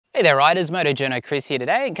Hey there riders, Moto Journo Kris here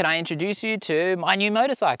today, and can I introduce you to my new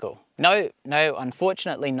motorcycle? No,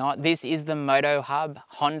 unfortunately not. This is the Moto Hub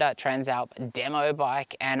Honda Transalp demo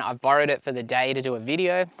bike, and I've borrowed it for the day to do a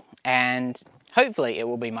video, and hopefully it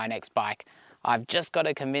will be my next bike. I've just got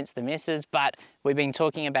to convince the missus, but we've been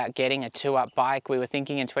talking about getting a 2-up bike. We were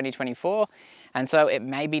thinking in 2024, and so it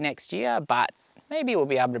may be next year, but maybe we'll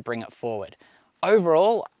be able to bring it forward.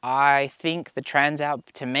 Overall, I think the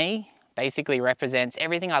Transalp, to me, basically represents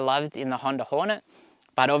everything I loved in the Honda Hornet,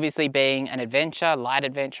 but obviously being an adventure, light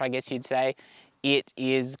adventure I guess you'd say, it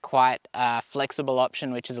is quite a flexible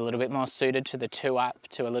option which is a little bit more suited to the 2-up,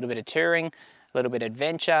 to a little bit of touring, a little bit of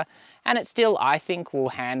adventure, and it still I think will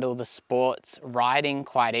handle the sports riding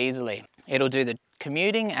quite easily. It'll do the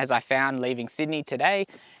commuting, as I found leaving Sydney today.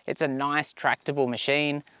 It's a nice tractable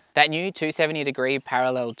machine. That new 270-degree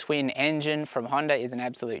parallel twin engine from Honda is an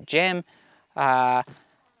absolute gem.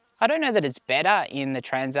 I don't know that it's better in the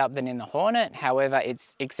Transalp than in the Hornet, however,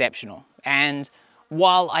 it's exceptional. And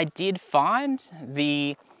while I did find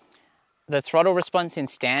the throttle response in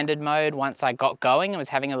standard mode, once I got going and was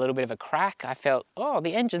having a little bit of a crack, I felt, oh,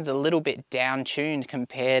 the engine's a little bit down-tuned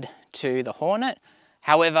compared to the Hornet.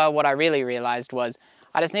 However, what I really realized was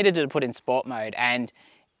I just needed to put in sport mode, and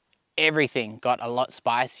everything got a lot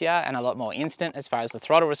spicier and a lot more instant as far as the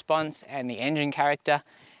throttle response and the engine character.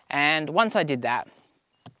 And once I did that,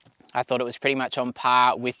 I thought it was pretty much on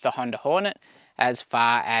par with the Honda Hornet as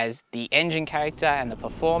far as the engine character and the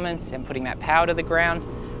performance and putting that power to the ground.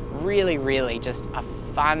 Really just a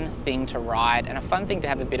fun thing to ride and a fun thing to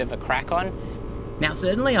have a bit of a crack on. Now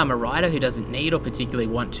certainly I'm a rider who doesn't need or particularly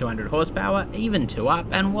want 200 horsepower, even 2-up,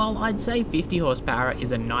 and while I'd say 50 horsepower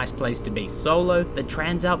is a nice place to be solo, the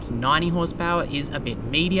Transalp's 90 horsepower is a bit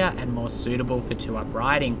meatier and more suitable for 2-up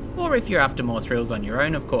riding, or if you're after more thrills on your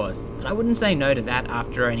own of course. But I wouldn't say no to that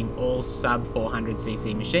after owning all sub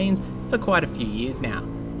 400cc machines for quite a few years now.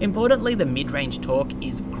 Importantly, the mid-range torque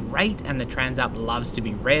is great and the Transalp loves to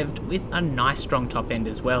be revved with a nice strong top end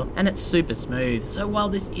as well, and it's super smooth, so while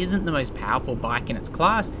this isn't the most powerful bike in its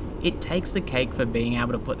class, it takes the cake for being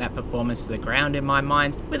able to put that performance to the ground in my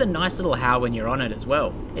mind, with a nice little howl when you're on it as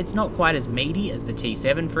well. It's not quite as meaty as the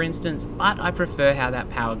T7 for instance, but I prefer how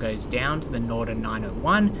that power goes down to the Norton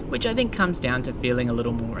 901, which I think comes down to feeling a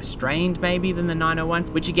little more restrained maybe than the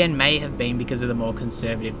 901, which again may have been because of the more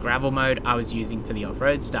conservative gravel mode I was using for the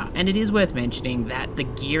off-road stuff. And it is worth mentioning that the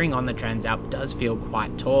gearing on the Transalp does feel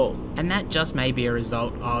quite tall, and that just may be a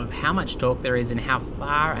result of how much torque there is and how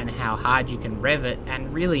far and how hard you can rev it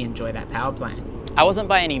and really enjoy that power plant. I wasn't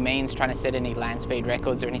by any means trying to set any land speed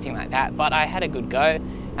records or anything like that, but I had a good go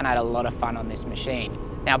and I had a lot of fun on this machine.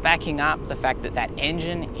 Now backing up, the fact that that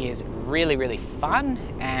engine is really fun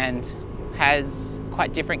and has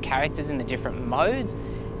quite different characters in the different modes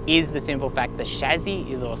is the simple fact the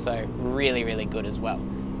chassis is also really good as well.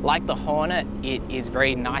 Like the Hornet, it is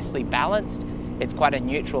very nicely balanced. It's quite a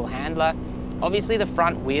neutral handler. Obviously the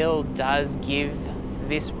front wheel does give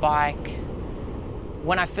this bike,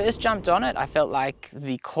 when I first jumped on it, I felt like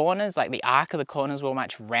the corners, like the arc of the corners were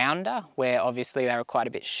much rounder, where obviously they were quite a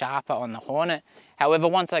bit sharper on the Hornet. However,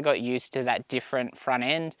 once I got used to that different front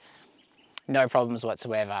end, no problems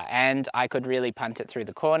whatsoever. And I could really punt it through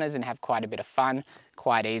the corners and have quite a bit of fun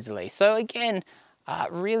quite easily. So again,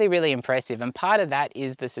 really impressive. And part of that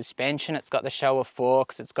is the suspension. It's got the Showa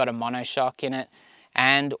forks, it's got a monoshock in it.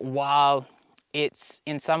 And while it's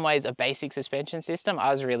in some ways a basic suspension system, I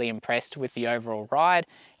was really impressed with the overall ride.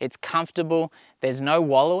 It's comfortable. There's no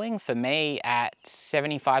wallowing for me at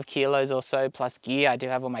 75 kilos or so plus gear. I do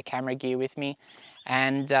have all my camera gear with me.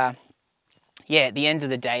 And yeah, at the end of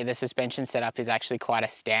the day, the suspension setup is actually quite a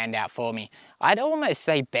standout for me. I'd almost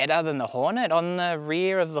say better than the Hornet. On the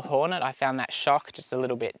rear of the Hornet, I found that shock just a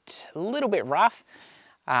little bit rough,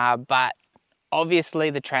 but obviously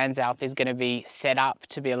the Transalp is going to be set up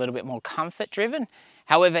to be a little bit more comfort driven.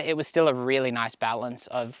 However, it was still a really nice balance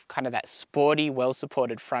of kind of that sporty,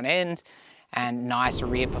 well-supported front end and nice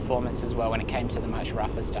rear performance as well when it came to the much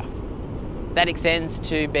rougher stuff. That extends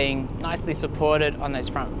to being nicely supported on those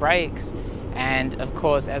front brakes. And of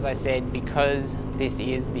course, as I said, because this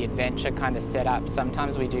is the adventure kind of setup,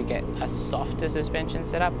 sometimes we do get a softer suspension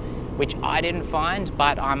setup, which I didn't find,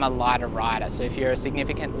 but I'm a lighter rider. So if you're a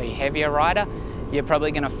significantly heavier rider, you're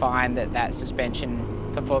probably going to find that that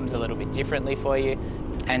suspension performs a little bit differently for you.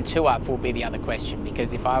 And 2-up will be the other question,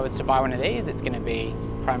 because if I was to buy one of these, it's going to be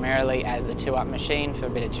primarily as a 2-up machine for a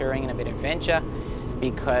bit of touring and a bit of adventure,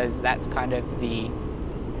 because that's kind of the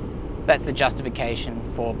justification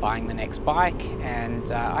for buying the next bike.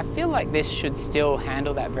 And I feel like this should still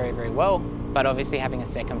handle that very well, but obviously having a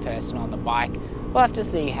second person on the bike, we'll have to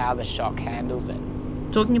see how the shock handles it.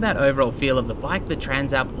 Talking about overall feel of the bike, the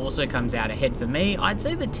Transalp also comes out ahead for me. I'd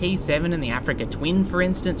say the T7 and the Africa Twin, for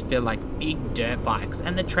instance, feel like big dirt bikes,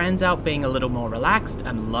 and the Transalp being a little more relaxed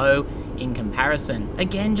and low in comparison.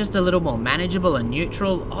 Again, just a little more manageable and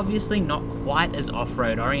neutral, obviously not quite as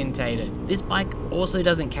off-road orientated. This bike also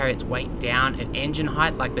doesn't carry its weight down at engine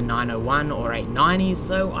height like the 901 or 890s,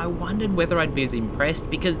 so I wondered whether I'd be as impressed,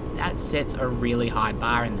 because that sets a really high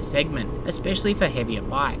bar in the segment, especially for heavier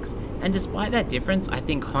bikes. And despite that difference, I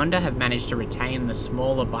think Honda have managed to retain the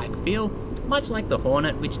smaller bike feel, much like the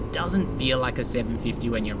Hornet, which doesn't feel like a 750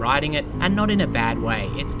 when you're riding it, and not in a bad way.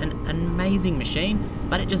 It's an amazing machine,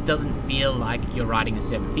 but it just doesn't feel like you're riding a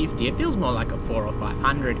 750. It feels more like a 400 or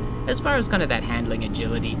 500 as far as kind of that handling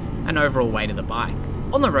agility and overall weight of the bike.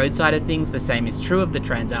 On the road side of things, the same is true of the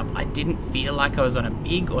Transalp. I didn't feel like I was on a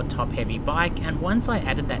big or top heavy bike, and once I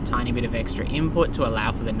added that tiny bit of extra input to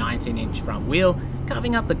allow for the 19-inch front wheel,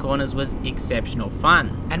 carving up the corners was exceptional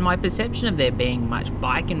fun. And my perception of there being much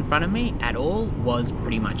bike in front of me at all was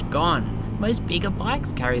pretty much gone. Most bigger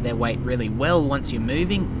bikes carry their weight really well once you're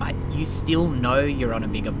moving, but you still know you're on a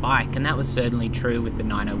bigger bike, and that was certainly true with the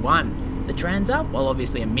 901. The Transalp, while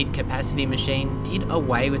obviously a mid-capacity machine, did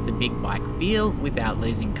away with the big bike feel without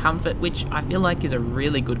losing comfort, which I feel like is a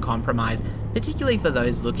really good compromise, particularly for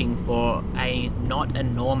those looking for a not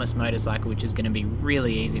enormous motorcycle which is going to be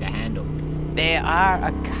really easy to handle. There are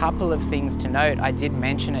a couple of things to note. I did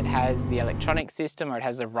mention it has the electronic system, or it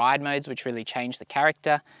has the ride modes, which really change the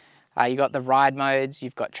character. You've got the ride modes,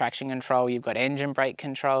 you've got traction control, you've got engine brake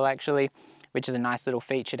control actually, which is a nice little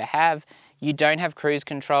feature to have. You don't have cruise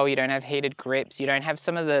control, you don't have heated grips, you don't have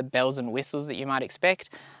some of the bells and whistles that you might expect.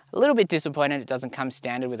 A little bit disappointed it doesn't come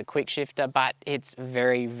standard with a quick shifter, but it's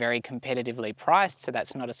very, very competitively priced, so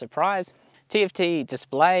that's not a surprise. TFT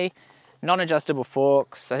display, non-adjustable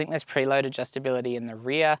forks, I think there's preload adjustability in the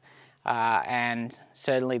rear, and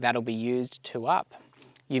certainly that'll be used 2-up.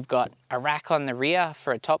 You've got a rack on the rear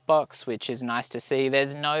for a top box, which is nice to see.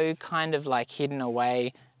 There's no kind of like hidden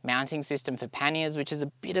away mounting system for panniers, which is a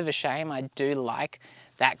bit of a shame. I do like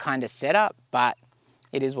that kind of setup, but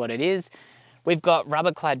it is what it is. We've got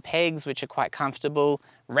rubber clad pegs, which are quite comfortable.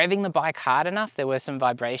 Revving the bike hard enough, there were some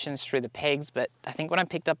vibrations through the pegs, but I think when I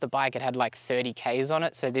picked up the bike, it had like 30 Ks on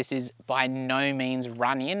it. So this is by no means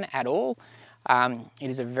run in at all. It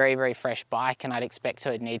is a very, very fresh bike, and I'd expect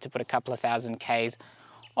to need to put a couple of thousand Ks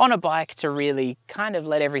on a bike to really kind of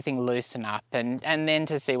let everything loosen up and then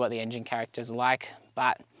to see what the engine character's like.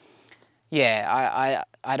 But yeah,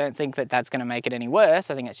 I don't think that that's going to make it any worse.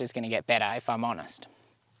 I think it's just going to get better, if I'm honest.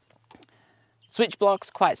 Switch blocks,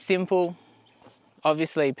 quite simple.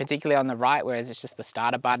 Obviously, particularly on the right, whereas it's just the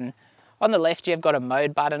starter button. On the left, you've got a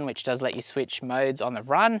mode button, which does let you switch modes on the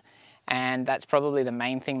run. And that's probably the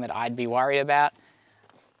main thing that I'd be worried about.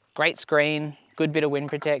 Great screen, good bit of wind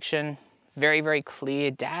protection, very, very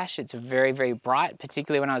clear dash. It's very, very bright,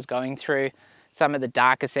 particularly when I was going through some of the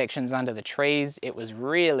darker sections under the trees. It was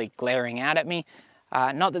really glaring out at me.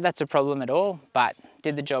 Not that that's a problem at all, but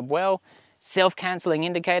did the job well. Self-cancelling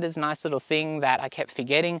indicators, nice little thing that I kept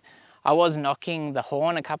forgetting. I was knocking the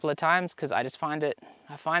horn a couple of times because I find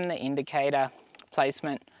the indicator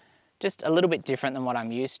placement just a little bit different than what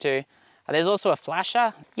I'm used to. There's also a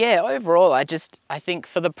flasher. Yeah, overall, I think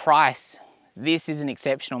for the price, this is an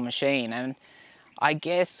exceptional machine. And I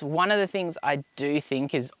guess one of the things I do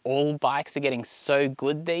think is all bikes are getting so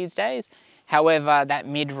good these days. However, that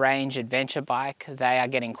mid-range adventure bike, they are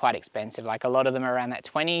getting quite expensive. Like a lot of them are around that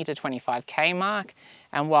 20 to 25K mark.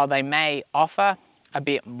 And while they may offer a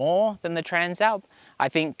bit more than the Transalp, I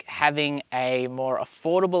think having a more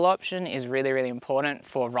affordable option is really, really important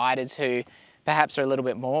for riders who perhaps are a little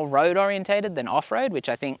bit more road orientated than off-road, which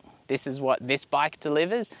I think this is what this bike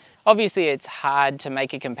delivers. Obviously, it's hard to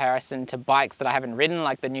make a comparison to bikes that I haven't ridden,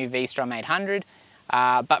 like the new v-strom 800.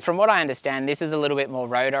 But from what I understand, this is a little bit more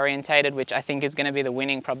road orientated, which I think is going to be the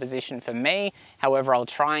winning proposition for me. However, I'll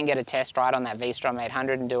try and get a test ride on that v-strom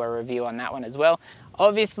 800 and do a review on that one as well.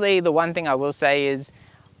 Obviously, the one thing I will say is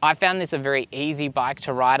I found this a very easy bike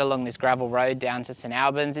to ride along this gravel road down to St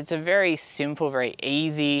Albans. It's a very simple, very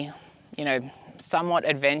easy, you know, somewhat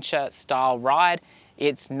adventure style ride.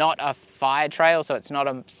 It's not a fire trail, so it's not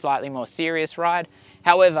a slightly more serious ride.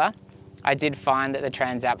 However, I did find that the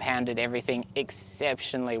Transalp handled everything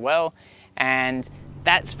exceptionally well, and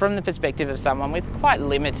that's from the perspective of someone with quite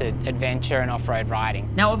limited adventure and off-road riding.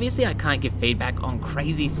 Now obviously I can't give feedback on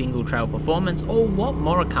crazy single trail performance or what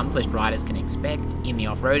more accomplished riders can expect in the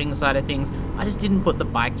off-roading side of things. I just didn't put the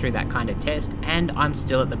bike through that kind of test, and I'm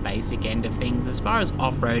still at the basic end of things as far as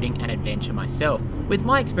off-roading and adventure myself, with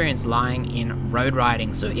my experience lying in road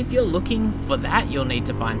riding. So if you're looking for that, you'll need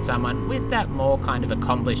to find someone with that more kind of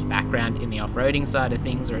accomplished background in the off-roading side of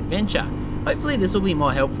things or adventure. Hopefully this will be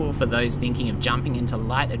more helpful for those thinking of jumping into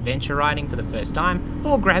light adventure riding for the first time,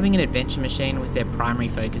 or grabbing an adventure machine with their primary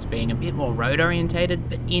focus being a bit more road orientated,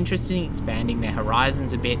 but interested in expanding their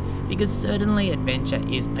horizons a bit, because certainly adventure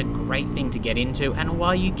is a great thing to get into, and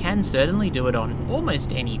while you can certainly do it on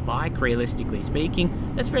almost any bike realistically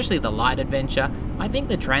speaking, especially the light adventure, I think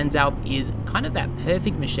the Transalp is kind of that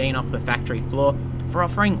perfect machine off the factory floor for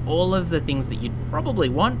offering all of the things that you'd probably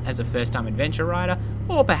want as a first-time adventure rider,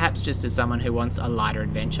 or perhaps just as someone who wants a lighter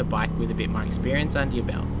adventure bike with a bit more experience under your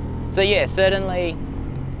belt. So yeah, certainly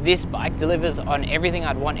this bike delivers on everything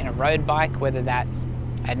I'd want in a road bike, whether that's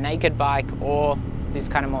a naked bike or this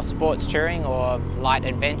kind of more sports touring or light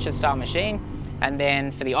adventure style machine. And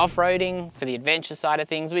then for the off-roading, for the adventure side of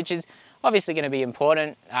things, which is obviously going to be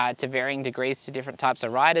important to varying degrees to different types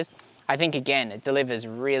of riders, I think again, it delivers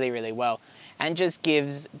really, really well and just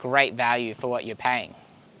gives great value for what you're paying.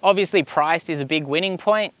 Obviously price is a big winning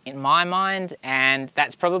point in my mind, and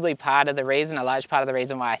that's probably part of the reason, a large part of the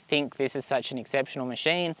reason why I think this is such an exceptional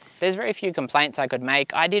machine. There's very few complaints I could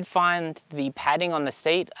make. I did find the padding on the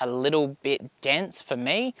seat a little bit dense for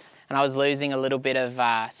me, and I was losing a little bit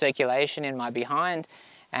of circulation in my behind.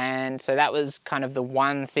 And so that was kind of the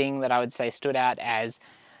one thing that I would say stood out as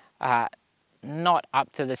not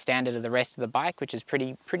up to the standard of the rest of the bike, which is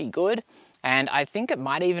pretty good. And I think it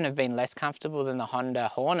might even have been less comfortable than the Honda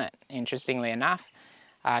Hornet, interestingly enough,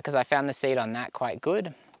 because I found the seat on that quite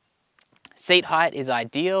good. Seat height is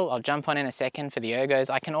ideal. I'll jump on in a second for the ergos.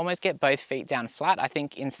 I can almost get both feet down flat. I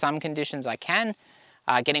think in some conditions I can.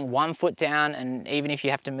 Getting one foot down, and even if you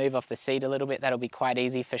have to move off the seat a little bit, that'll be quite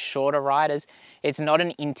easy for shorter riders. It's not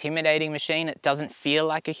an intimidating machine. It doesn't feel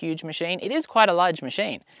like a huge machine. It is quite a large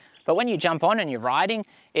machine. But when you jump on and you're riding,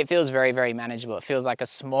 it feels very, very manageable. It feels like a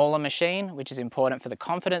smaller machine, which is important for the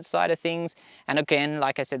confidence side of things. And again,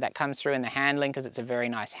 like I said, that comes through in the handling because it's a very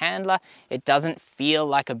nice handler. It doesn't feel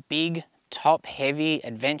like a big, top-heavy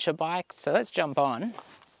adventure bike. So let's jump on.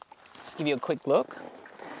 Just give you a quick look.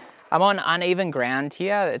 I'm on uneven ground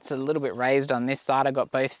here. It's a little bit raised on this side. I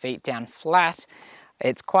got both feet down flat.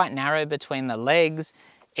 It's quite narrow between the legs.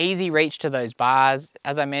 Easy reach to those bars.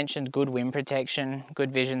 As I mentioned, good wind protection,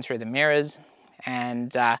 good vision through the mirrors, and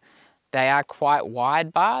they are quite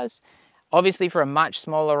wide bars. Obviously for a much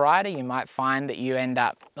smaller rider, you might find that you end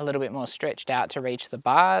up a little bit more stretched out to reach the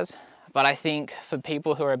bars. But I think for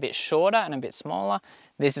people who are a bit shorter and a bit smaller,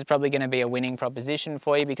 this is probably going to be a winning proposition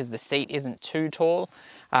for you because the seat isn't too tall.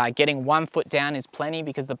 Getting 1 foot down is plenty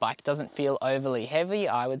because the bike doesn't feel overly heavy,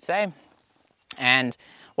 I would say. And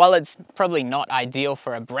while it's probably not ideal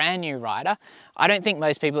for a brand new rider, I don't think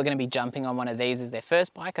most people are going to be jumping on one of these as their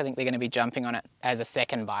first bike. I think they're going to be jumping on it as a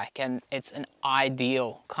second bike, and it's an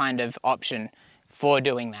ideal kind of option for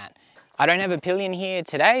doing that. I don't have a pillion here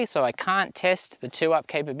today, so I can't test the 2-up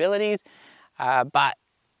capabilities, but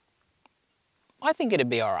I think it'd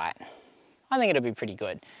be all right. I think it'll be pretty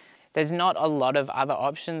good. There's not a lot of other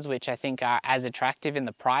options which I think are as attractive in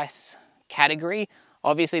the price category.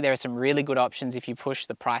 Obviously, there are some really good options if you push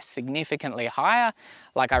the price significantly higher.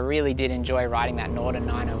 Like I really did enjoy riding that Norton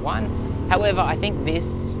 901. However, I think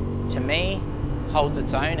this, to me, holds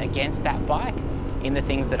its own against that bike in the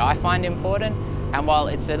things that I find important. And while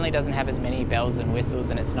it certainly doesn't have as many bells and whistles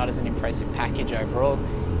and it's not as an impressive package overall,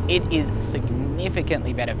 it is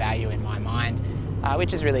significantly better value in my mind,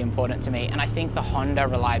 which is really important to me. And I think the Honda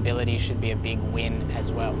reliability should be a big win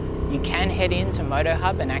as well. You can head into Moto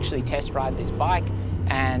Hub and actually test ride this bike.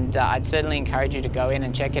 And I'd certainly encourage you to go in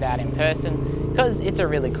and check it out in person because it's a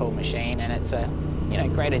really cool machine and it's a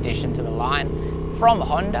great addition to the line from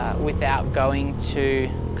Honda without going to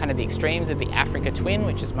kind of the extremes of the Africa Twin,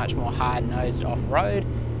 which is much more hard-nosed off-road.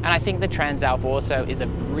 And I think the Transalp also is a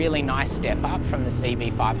really nice step up from the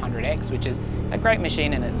CB500X, which is a great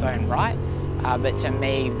machine in its own right. But to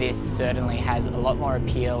me, this certainly has a lot more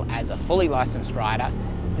appeal as a fully licensed rider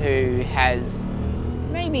who has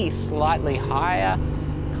maybe slightly higher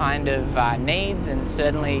kind of needs, and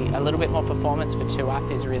certainly a little bit more performance for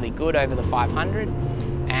 2-up is really good over the 500.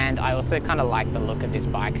 And I also kind of like the look of this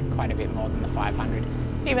bike quite a bit more than the 500,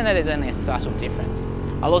 even though there's only a subtle difference.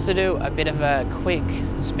 I'll also do a bit of a quick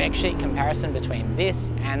spec sheet comparison between this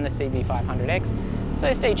and the CB500X,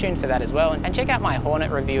 so stay tuned for that as well, and check out my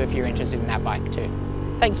Hornet review if you're interested in that bike too.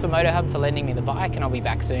 Thanks for Moto Hub for lending me the bike, and I'll be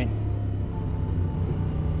back soon.